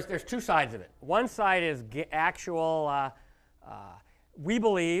 so there's two sides of it. One side is actual, we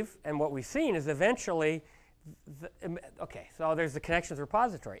believe, and what we've seen is eventually, so there's the connections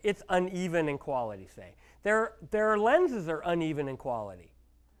repository. It's uneven in quality, say. Their lenses are uneven in quality,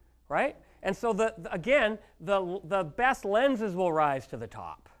 right? And so, the best lenses will rise to the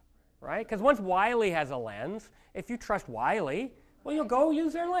top, right? Because once Wiley has a lens, if you trust Wiley, well, you'll go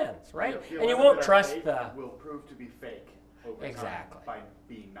use their lens, right? And you won't trust will prove to be fake over Exactly. time by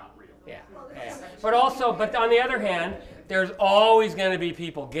being not real. Yeah. But on the other hand, there's always going to be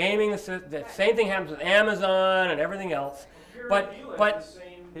people gaming the same thing happens with Amazon and everything else. But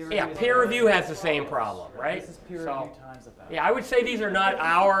peer review has the same problem, right? This is peer review times about. Yeah, I would say these are not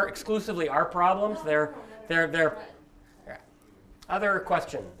exclusively our problems. They're other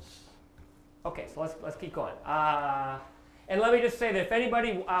questions. Okay, so let's keep going. And let me just say that if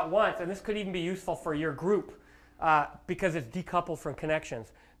anybody wants, and this could even be useful for your group, because it's decoupled from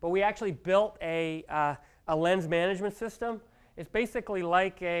connections. But we actually built a lens management system. It's basically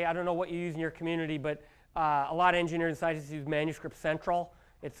like I don't know what you use in your community, but a lot of engineers and scientists use Manuscript Central.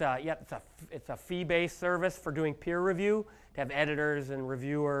 It's a fee-based service for doing peer review, to have editors and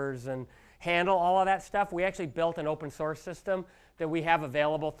reviewers and handle all of that stuff. We actually built an open source system that we have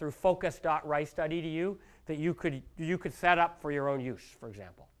available through focus.rice.edu that you could set up for your own use, for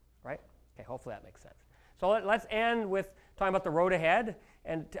example, right? Okay, hopefully that makes sense. So let's end with talking about the road ahead,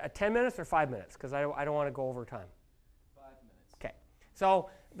 and 10 minutes or 5 minutes, because I don't want to go over time. 5 minutes. Okay, so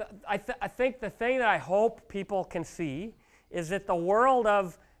I think the thing that I hope people can see is that the world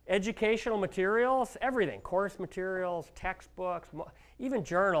of educational materials, everything, course materials, textbooks, even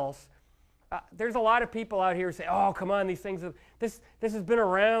journals, there's a lot of people out here who say, oh, come on, these things, this has been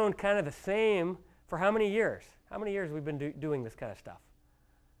around kind of the same for how many years? How many years have we been doing this kind of stuff?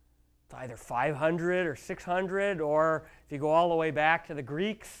 It's either 500 or 600, or if you go all the way back to the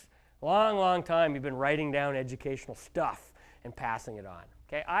Greeks, long time you've been writing down educational stuff and passing it on.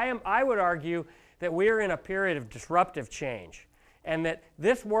 Okay, I would argue that we're in a period of disruptive change, and that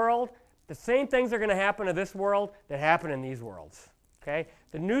this world, the same things are going to happen to this world that happen in these worlds. Okay,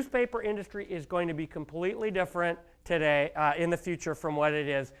 the newspaper industry is going to be completely different today, in the future, from what it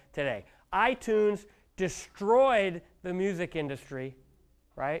is today. iTunes destroyed the music industry,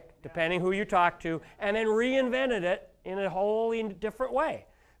 right? Depending who you talk to, and then reinvented it in a wholly different way.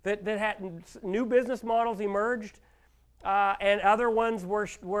 That had new business models emerged, and other ones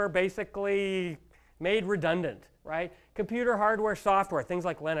were basically made redundant, right? Computer hardware, software, things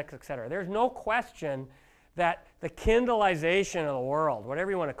like Linux, et cetera. There's no question that the Kindleization of the world, whatever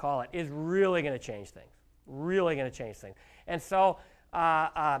you want to call it, is really going to change things. Really going to change things. And so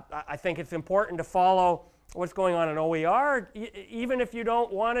I think it's important to follow what's going on in OER. Even if you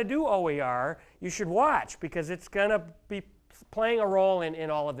don't want to do OER, you should watch, because it's going to be playing a role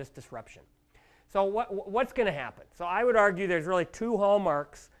in all of this disruption. So what's going to happen? So I would argue there's really two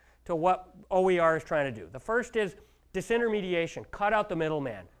hallmarks to what OER is trying to do. The first is disintermediation, cut out the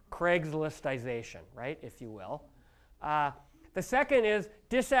middleman, Craigslistization, right, if you will. The second is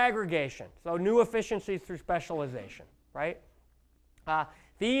disaggregation, so new efficiencies through specialization, right?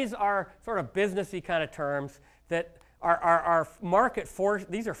 These are sort of businessy kind of terms that are market force.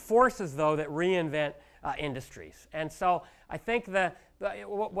 These are forces, though, that reinvent industries. And so I think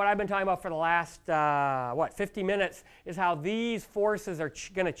what I've been talking about for the last, 50 minutes is how these forces are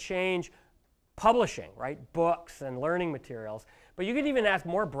going to change publishing, right? Books and learning materials. But you could even ask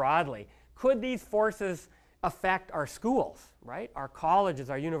more broadly, could these forces affect our schools, right? Our colleges,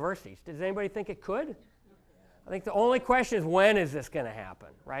 our universities? Does anybody think it could? I think the only question is, when is this going to happen,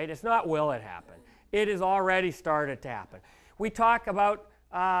 right? It's not will it happen. It has already started to happen. We talk about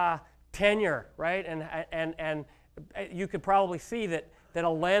tenure, right? And you could probably see that a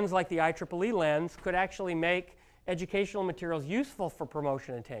lens like the IEEE lens could actually make educational materials useful for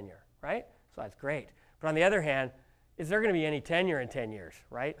promotion and tenure, right? So that's great. But on the other hand, is there going to be any tenure in 10 years,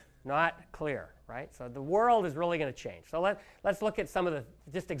 right? Not clear, right? So the world is really going to change. So let's look at some of the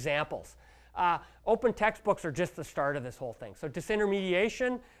just examples. Open textbooks are just the start of this whole thing. So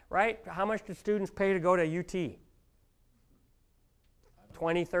disintermediation, right? How much do students pay to go to UT?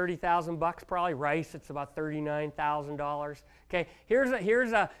 20, 30,000 bucks probably. Rice, it's about $39,000. Okay,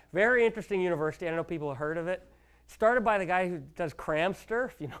 here's a very interesting university. I don't know if people have heard of it. Started by the guy who does Cramster,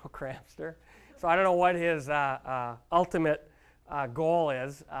 if you know Cramster. So I don't know what his ultimate goal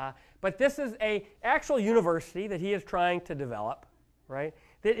is. But this is an actual university that he is trying to develop, right?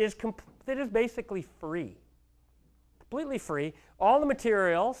 That is basically free, completely free. All the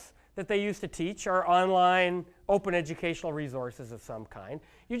materials that they use to teach are online, open educational resources of some kind.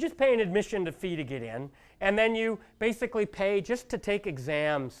 You just pay an admission fee to get in, and then you basically pay just to take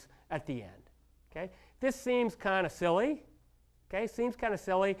exams at the end. Okay? This seems kind of silly. Okay, seems kind of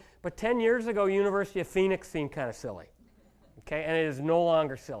silly, but 10 years ago, University of Phoenix seemed kind of silly. Okay, and it is no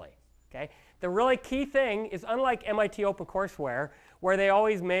longer silly. Okay, the really key thing is, unlike MIT OpenCourseWare, where they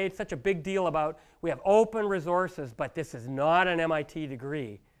always made such a big deal about we have open resources, but this is not an MIT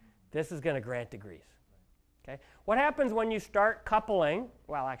degree. This is going to grant degrees. Okay, what happens when you start coupling?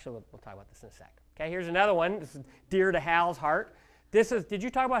 Well, actually, we'll talk about this in a sec. Okay, here's another one. This is dear to Hal's heart. This is. Did you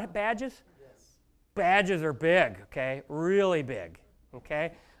talk about badges? Yes. Badges are big. Okay, really big.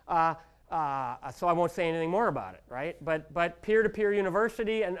 Okay. So I won't say anything more about it, right? But peer-to-peer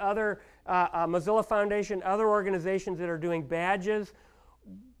university and other Mozilla Foundation, other organizations that are doing badges,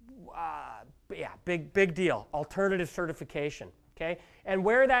 yeah, big deal. Alternative certification, okay? And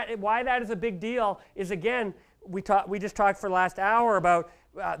why that is a big deal is, again, we just talked for the last hour about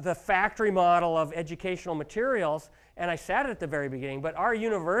the factory model of educational materials, and I said it at the very beginning, but our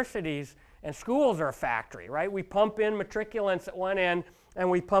universities and schools are a factory, right? We pump in matriculants at one end, and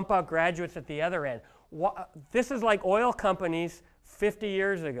we pump out graduates at the other end. This is like oil companies 50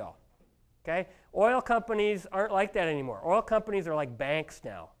 years ago, okay? Oil companies aren't like that anymore. Oil companies are like banks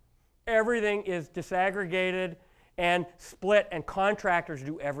now. Everything is disaggregated and split, and contractors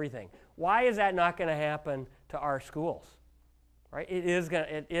do everything. Why is that not going to happen to our schools, right? It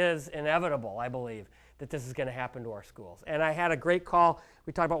is inevitable, I believe, that this is going to happen to our schools. And I had a great call.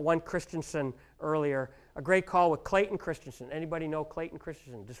 We talked about one Christensen earlier. A great call with Clayton Christensen. Anybody know Clayton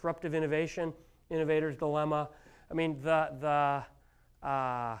Christensen? Disruptive Innovation, Innovator's Dilemma. I mean,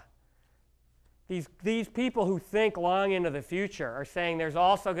 these people who think long into the future are saying there's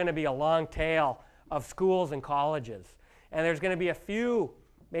also going to be a long tail of schools and colleges. And there's going to be a few,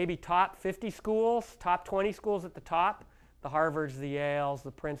 maybe top 50 schools, top 20 schools at the top, the Harvards, the Yales,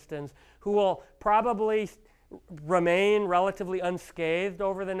 the Princetons, who will probably remain relatively unscathed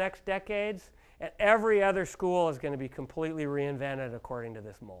over the next decades. And every other school is going to be completely reinvented according to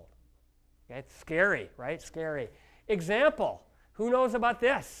this mold. Okay? It's scary, right? Scary. Example, who knows about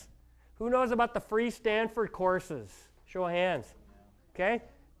this? Who knows about the free Stanford courses? Show of hands. Okay?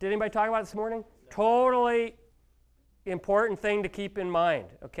 Did anybody talk about it this morning? Totally important thing to keep in mind,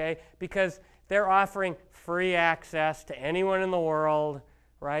 okay? Because they're offering free access to anyone in the world,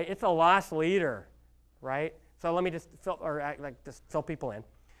 right? It's a lost leader, right? So let me just fill people in.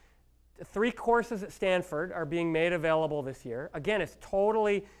 3 courses at Stanford are being made available this year. Again, it's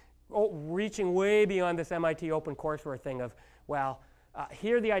totally reaching way beyond this MIT OpenCourseWare thing of, well,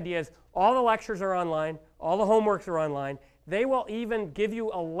 here the idea is all the lectures are online, all the homeworks are online. They will even give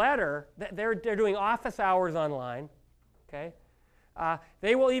you a letter. They're doing office hours online, okay?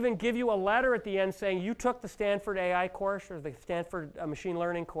 They will even give you a letter at the end saying you took the Stanford AI course or the Stanford machine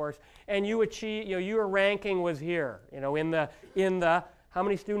learning course, and you achieved, your ranking was here. In the how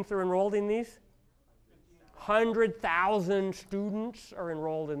many students are enrolled in these? 100,000 students are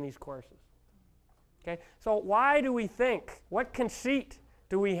enrolled in these courses. Okay, so why do we think? What conceit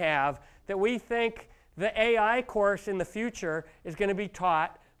do we have that we think the AI course in the future is going to be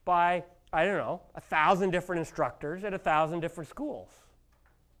taught by, I don't know, 1,000 different instructors at 1,000 different schools?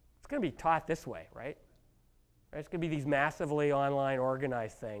 going to be taught this way, right? It's going to be these massively online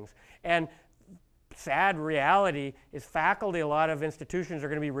organized things. And sad reality is faculty, a lot of institutions are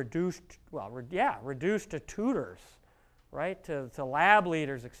going to be reduced, reduced to tutors, right? To lab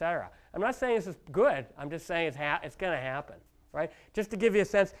leaders, et cetera. I'm not saying this is good. I'm just saying it's going to happen, right? Just to give you a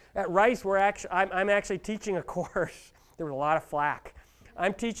sense, at Rice, I'm actually teaching a course. There was a lot of flack.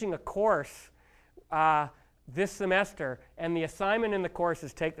 I'm teaching a course this semester, and the assignment in the course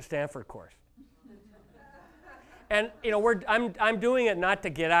is take the Stanford course. And you know, I'm doing it not to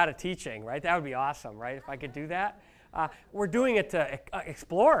get out of teaching, right? That would be awesome, right? If I could do that. We're doing it to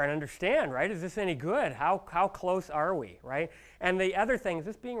explore and understand, right? Is this any good? How close are we, right? And the other thing, is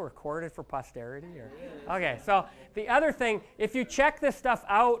this being recorded for posterity? Or? Okay, so the other thing, if you check this stuff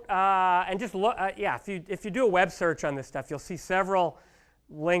out and just look, if you do a web search on this stuff, you'll see several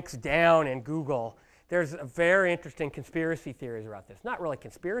links down in Google. There's a very interesting conspiracy theories about this. Not really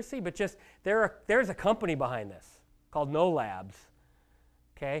conspiracy, but just there's a company behind this called No Labs.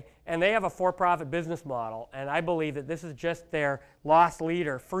 Okay? And they have a for-profit business model, and I believe that this is just their loss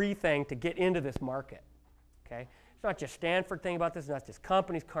leader, free thing to get into this market. Okay? It's not just Stanford thing about this, it's not just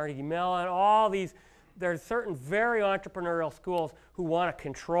companies, Carnegie Mellon, all these. There's certain very entrepreneurial schools who want to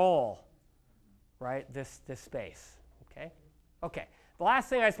control, right, this space. Okay? Okay. The last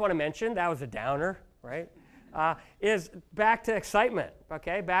thing I just want to mention, that was a downer, right, is back to excitement,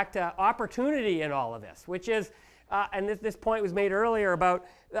 okay? Back to opportunity in all of this, which is, and this point was made earlier about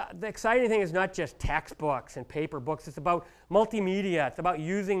the exciting thing is not just textbooks and paper books. It's about multimedia. It's about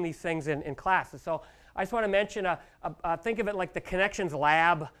using these things in class. And so I just want to mention, think of it like the Connections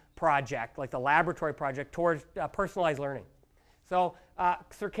Lab project, like the laboratory project towards personalized learning. So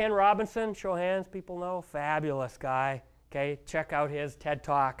Sir Ken Robinson, show hands, people know, fabulous guy. Okay, check out his TED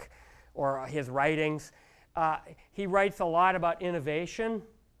Talk or his writings. He writes a lot about innovation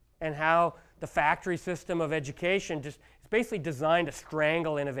and how the factory system of education just is basically designed to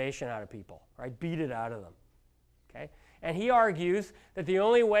strangle innovation out of people, right? Beat it out of them. Okay, and he argues that the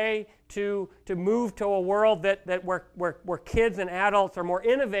only way to move to a world where kids and adults are more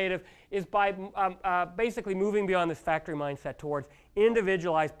innovative is by basically moving beyond this factory mindset towards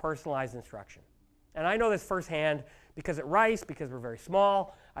individualized, personalized instruction. And I know this firsthand. Because at Rice, because we're very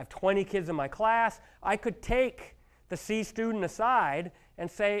small, I have 20 kids in my class, I could take the C student aside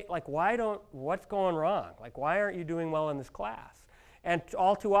and say, like, what's going wrong? Like, why aren't you doing well in this class? And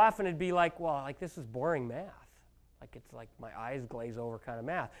all too often it'd be like, well, like, this is boring math. Like, it's like my eyes glaze over kind of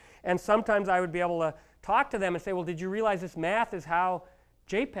math. And sometimes I would be able to talk to them and say, well, did you realize this math is how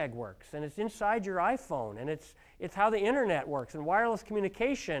JPEG works, and it's inside your iPhone, and it's how the internet works, and wireless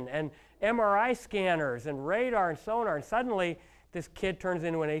communication, and MRI scanners, and radar, and sonar, and suddenly this kid turns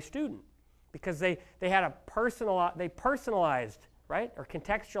into an A student because they personalized, right, or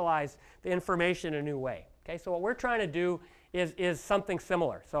contextualized the information in a new way. Okay, so what we're trying to do is something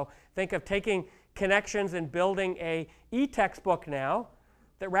similar. So think of taking Connections and building a e-textbook now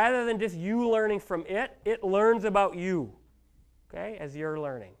that rather than just you learning from it, it learns about you. Okay, as you're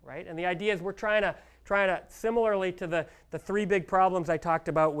learning, right? And the idea is we're trying to similarly to the three big problems I talked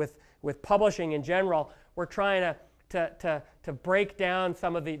about with publishing in general, we're trying to break down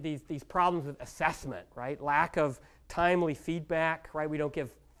some of these problems with assessment, right? Lack of timely feedback, right? We don't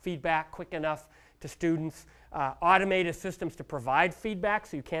give feedback quick enough to students. Automated systems to provide feedback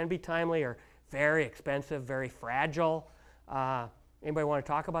so you can be timely are very expensive, very fragile. Anybody want to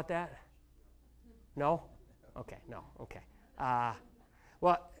talk about that? No? Okay, no, okay.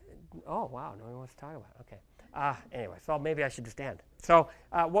 Well, oh, wow, no one wants to talk about it. Okay. Anyway, so maybe I should just end. So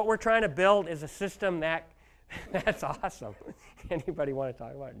what we're trying to build is a system that's awesome. Anybody want to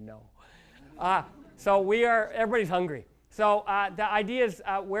talk about it? No. So everybody's hungry. So the idea is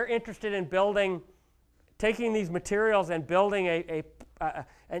we're interested in taking these materials and building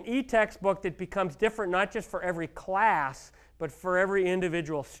an e-textbook that becomes different not just for every class, but for every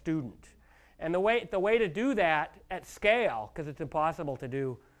individual student. And the way to do that at scale, because it's impossible to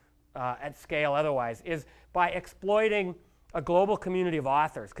do at scale otherwise, is by exploiting a global community of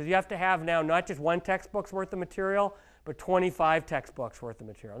authors. Because you have to have now not just one textbook's worth of material, but 25 textbooks worth of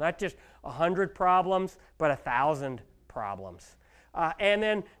material. Not just 100 problems, but 1,000 problems. And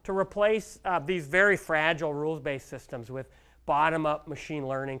then to replace these very fragile rules-based systems with bottom-up machine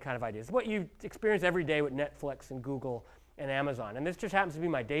learning kind of ideas. What you experience every day with Netflix and Google and Amazon. And this just happens to be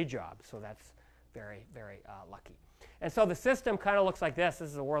my day job, so that's very, very lucky. And so the system kind of looks like this. This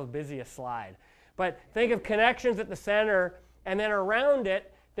is the world's busiest slide. But think of Connections at the center, and then around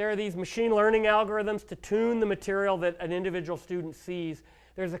it, there are these machine learning algorithms to tune the material that an individual student sees.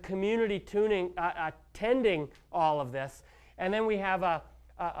 There's a community tending all of this. And then we have a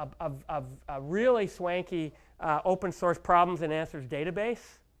a really swanky open source problems and answers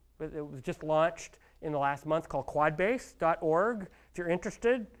database. It was just launched in the last month called quadbase.org. If you're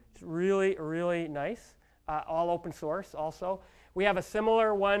interested, it's really, really nice. All open source also. We have a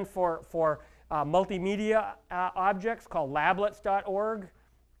similar one for multimedia objects called lablets.org.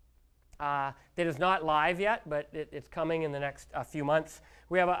 That is not live yet, but it's coming in the next few months.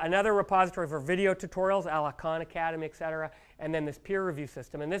 We have another repository for video tutorials, a la Khan Academy, et cetera, and then this peer review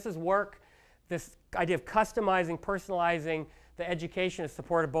system. And this is work, this idea of customizing, personalizing the education is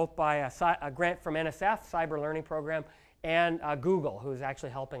supported both by a grant from NSF, Cyber Learning Program, and Google, who is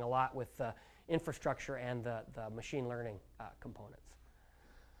actually helping a lot with the infrastructure and the machine learning components.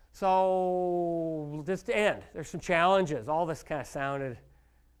 So just to end, there's some challenges. All this kind of sounded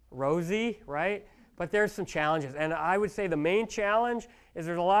rosy, right? But there's some challenges. And I would say the main challenge is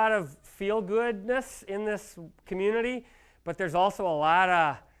there's a lot of feel-goodness in this community, but there's also a lot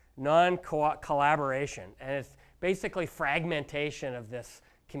of non-collaboration. And it's basically fragmentation of this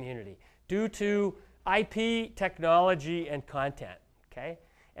community due to IP, technology, and content, okay?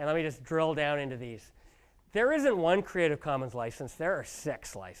 And let me just drill down into these. There isn't one Creative Commons license, there are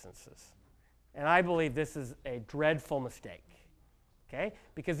 6 licenses. And I believe this is a dreadful mistake, okay?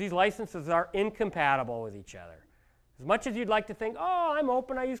 Because these licenses are incompatible with each other. As much as you'd like to think, oh, I'm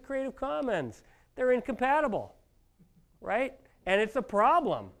open, I use Creative Commons, they're incompatible, right? And it's a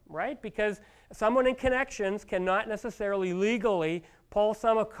problem, right? Because someone in Connections cannot necessarily legally pull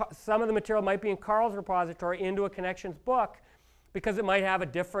some of the material might be in Carl's repository into a Connections book because it might have a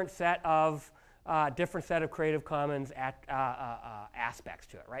different set of Creative Commons aspects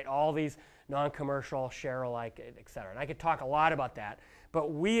to it, right? All these non-commercial, share-alike, et cetera. And I could talk a lot about that,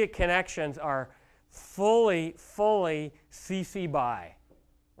 but we at Connections are fully CC BY,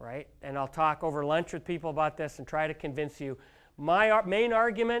 right? And I'll talk over lunch with people about this and try to convince you. My main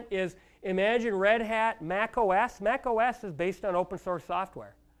argument is imagine Red Hat, Mac OS. Mac OS is based on open source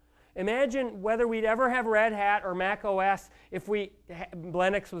software. Imagine whether we'd ever have Red Hat or Mac OS if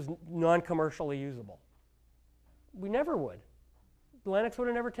Linux was non-commercially usable. We never would. Linux would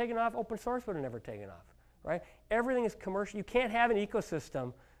have never taken off. Open source would have never taken off, right? Everything is commercial. You can't have an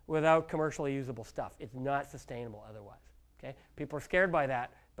ecosystem without commercially usable stuff. It's not sustainable otherwise, okay? People are scared by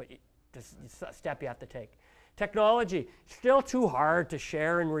that, but it's a step you have to take. Technology, still too hard to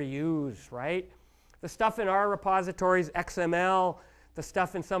share and reuse, right? The stuff in our repositories, XML, the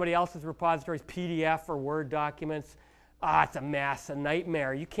stuff in somebody else's repositories, PDF or Word documents, it's a mess, a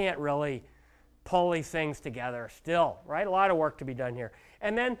nightmare. You can't really pull these things together still, right? A lot of work to be done here.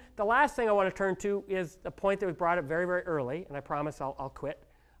 And then the last thing I want to turn to is the point that was brought up very, very early, and I promise I'll quit.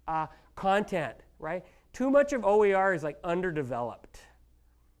 Content, right? Too much of OER is like underdeveloped.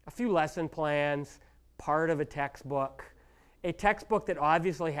 A few lesson plans, part of a textbook that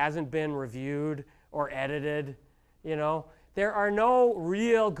obviously hasn't been reviewed or edited, you know. There are no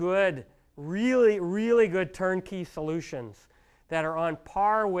real good, really good turnkey solutions that are on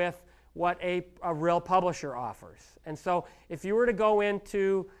par with what a real publisher offers. And so if you were to go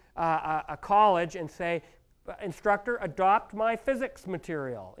into a college and say, instructor, adopt my physics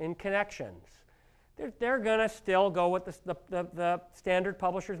material in Connections, they're going to still go with the standard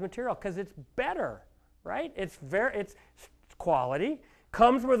publisher's material because it's better, right? It's quality,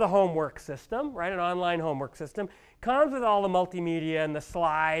 comes with a homework system, right? An online homework system, comes with all the multimedia and the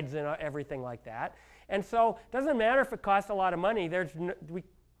slides and everything like that. And so it doesn't matter if it costs a lot of money.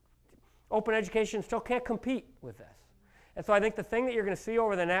 Open education still can't compete with this. And so I think the thing that you're going to see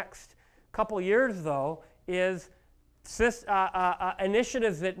over the next couple years, though, is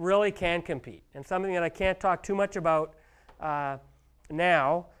initiatives that really can compete. And something that I can't talk too much about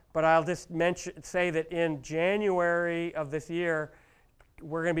now, but I'll just say that in January of this year,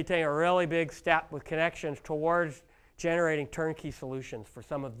 we're going to be taking a really big step with Connections towards generating turnkey solutions for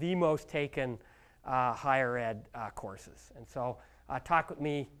some of the most taken higher ed courses. And so talk with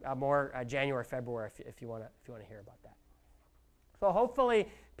me more January, February if you want to hear about that. So hopefully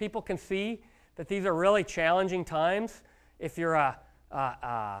people can see that these are really challenging times if you're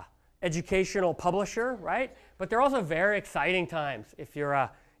a educational publisher, right? But they're also very exciting times if you're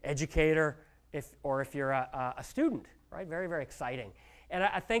a educator or if you're a student, right? Very, very exciting. And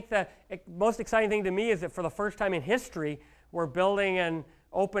I think the most exciting thing to me is that for the first time in history, we're building an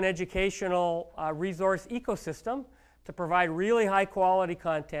open educational resource ecosystem to provide really high quality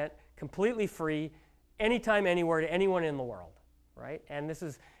content, completely free, anytime, anywhere, to anyone in the world, right? And this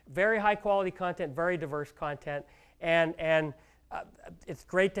is very high quality content, very diverse content, and it's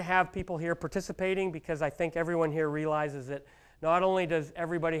great to have people here participating because I think everyone here realizes that not only does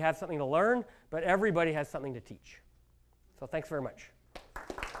everybody have something to learn, but everybody has something to teach. So thanks very much.